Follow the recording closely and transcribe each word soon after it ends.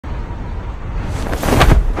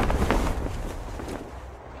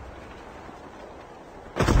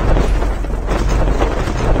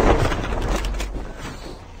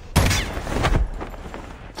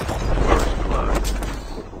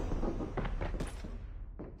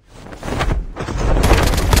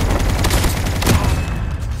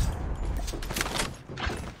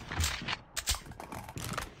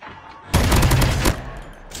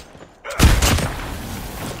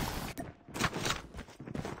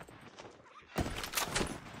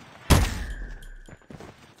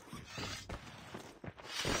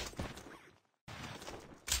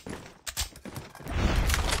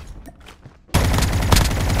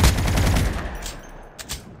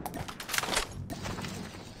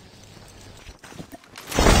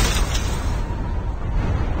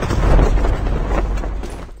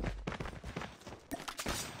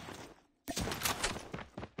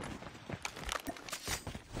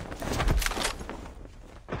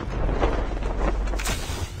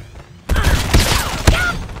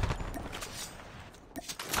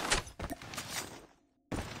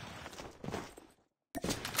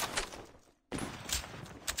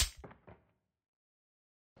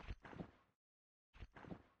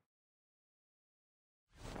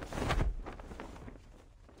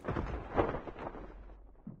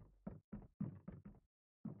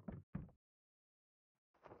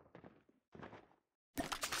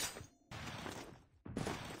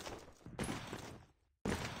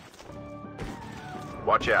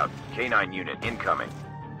Watch out. K9 unit incoming.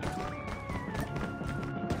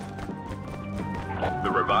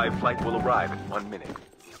 The revived flight will arrive in 1 minute.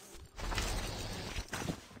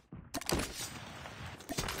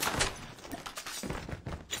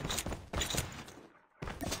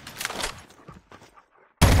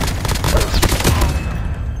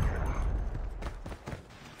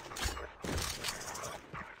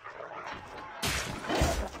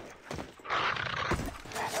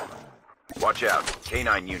 Watch out.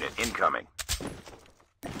 K9 unit incoming.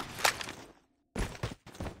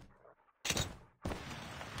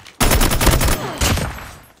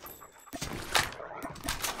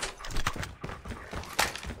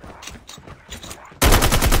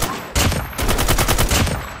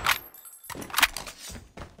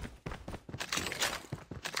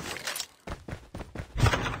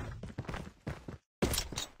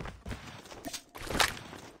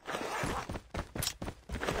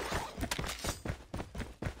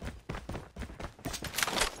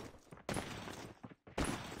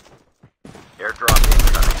 Airdrop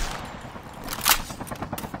incoming.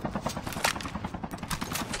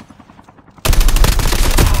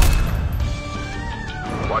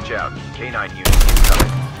 Watch out. K9 unit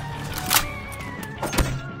incoming.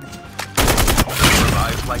 The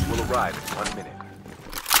revived flight will arrive in 1 minute.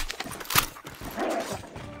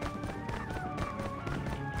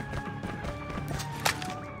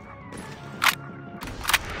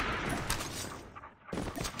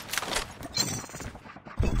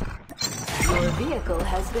 Your vehicle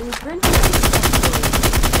has been printed successfully.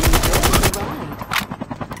 Enjoy the ride.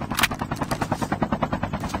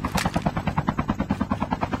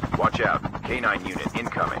 Watch out. K9 unit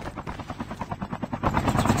incoming.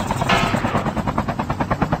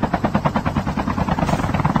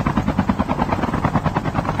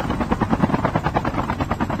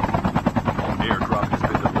 Airdrop has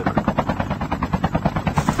been delivered.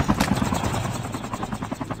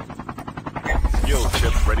 Skill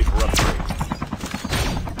chip ready for upgrade.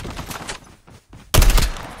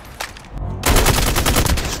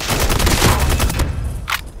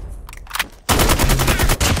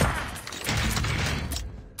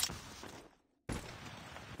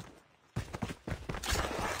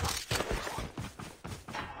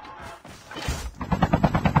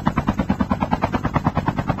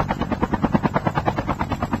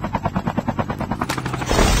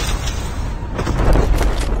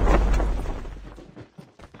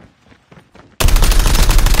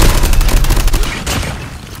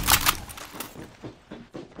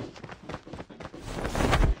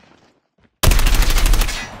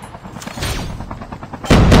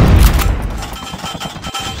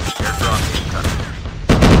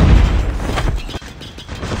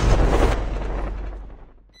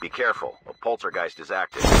 Be careful, a poltergeist is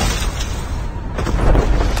active.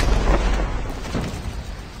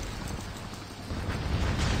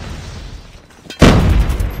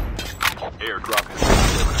 Airdrop has been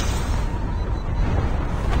delivered.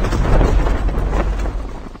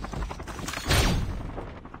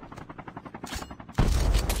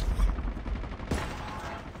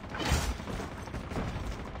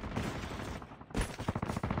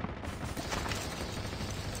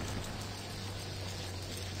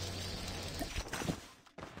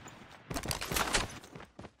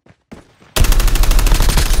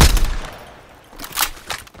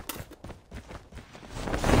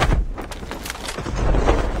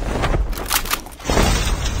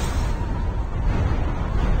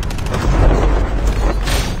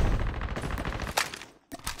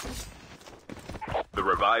 The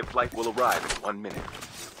revived flight will arrive in 1 minute.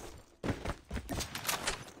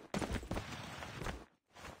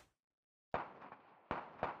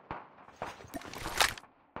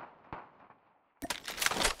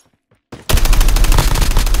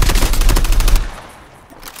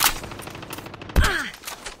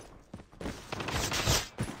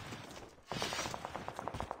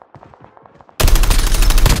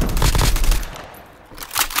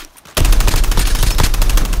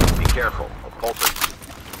 Be careful, a poltergeist.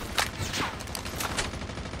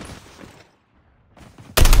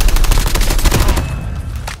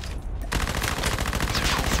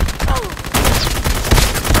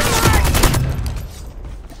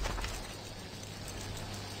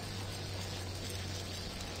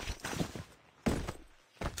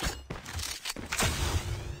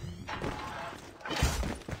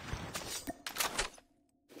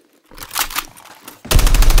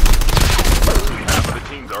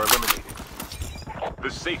 Teams are eliminated. The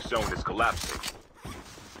safe zone is collapsing.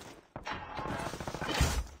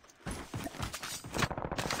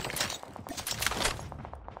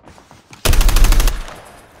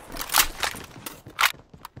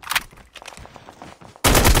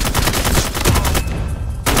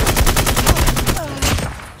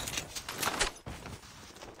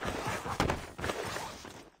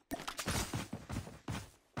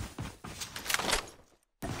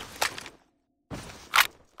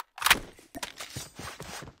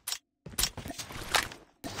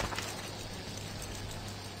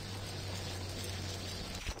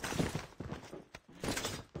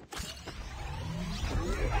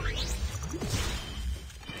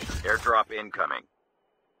 Airdrop incoming.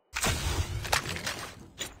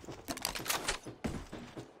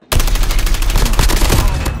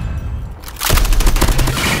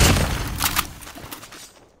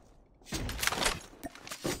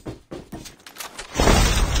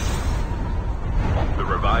 The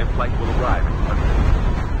revived flight will arrive in 1 minute.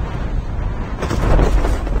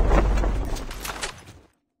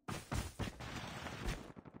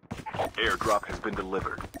 Airdrop has been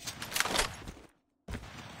delivered.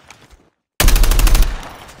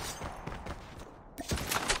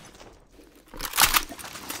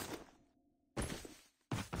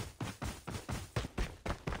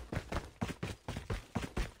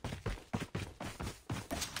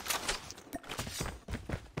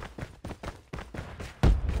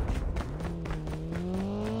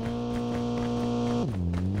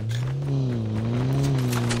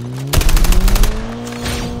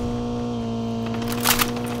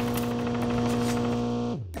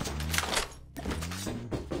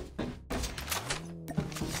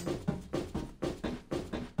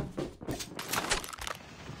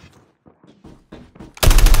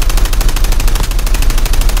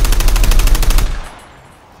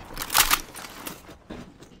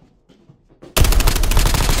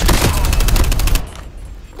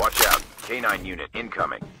 Watch out. K9 unit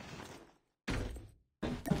incoming.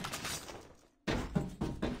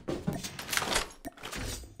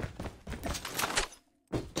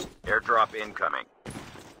 Airdrop incoming.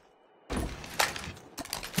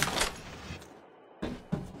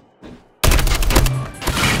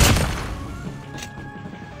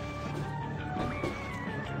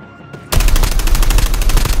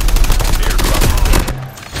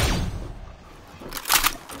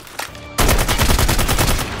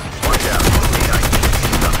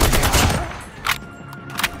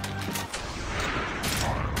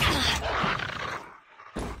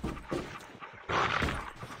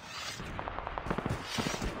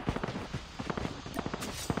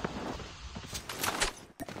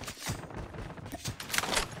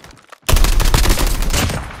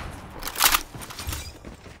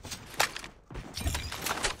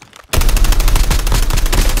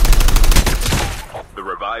 The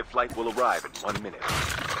revived flight will arrive in 1 minute.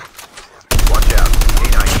 Watch out.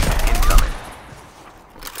 K9 unit incoming.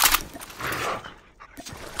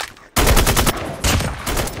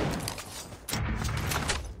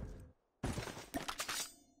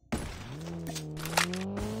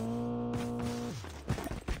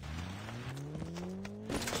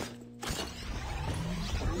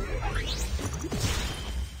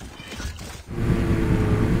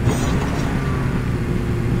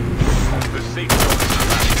 The safe zone is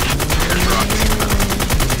collapsing. Airdrop incoming.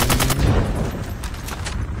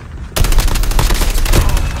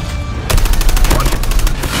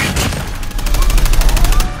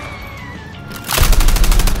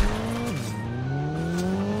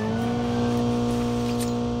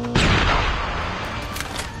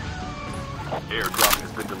 Airdrop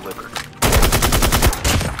has been delivered.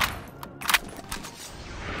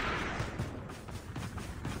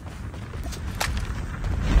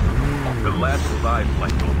 The last revived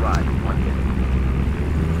flight will arrive in 1 minute.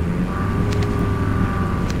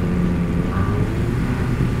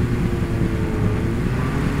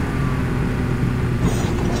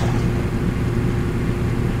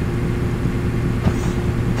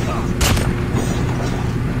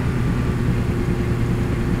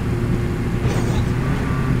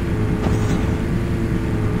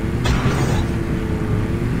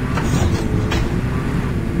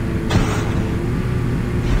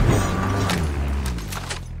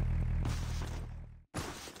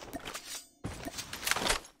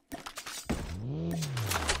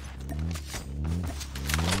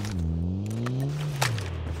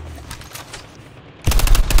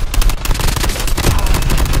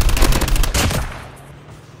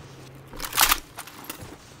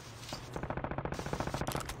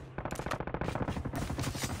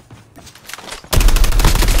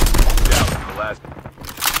 Last.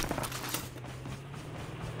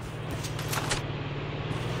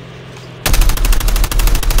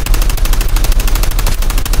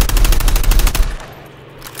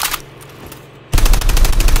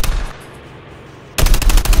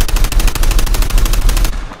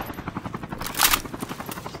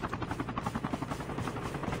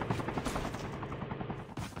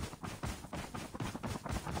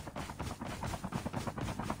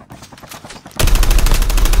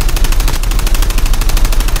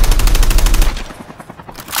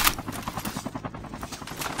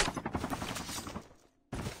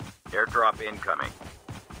 Airdrop incoming.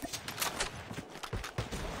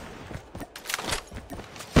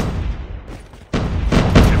 The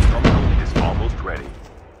terminal is almost ready.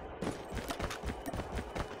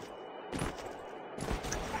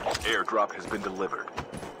 Airdrop has been delivered.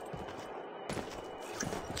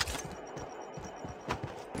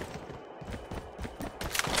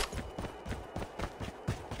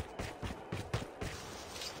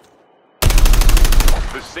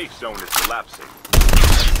 The safe zone is collapsing.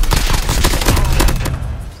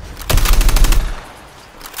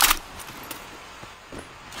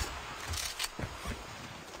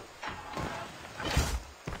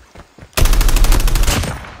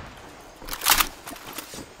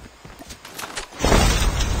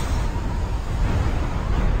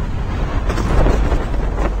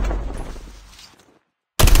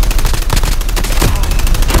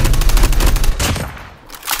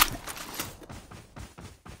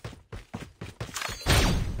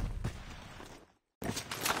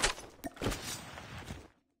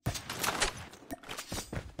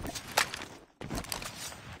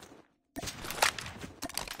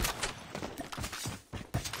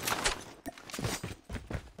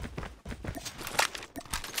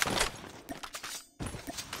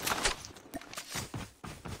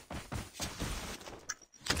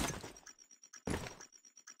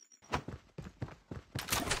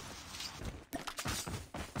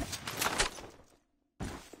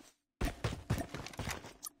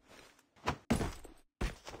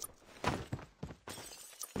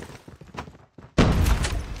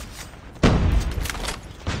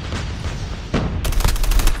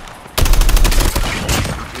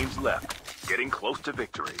 Left, getting close to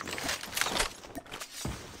victory.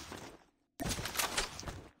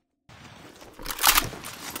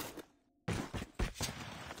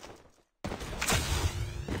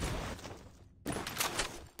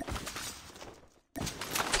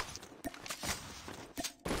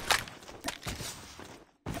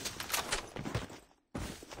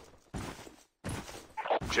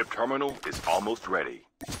 Chip terminal is almost ready.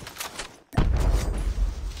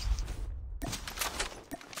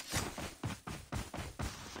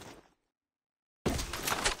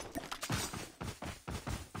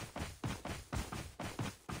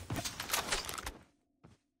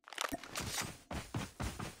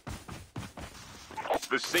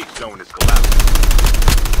 The safe zone is collapsing.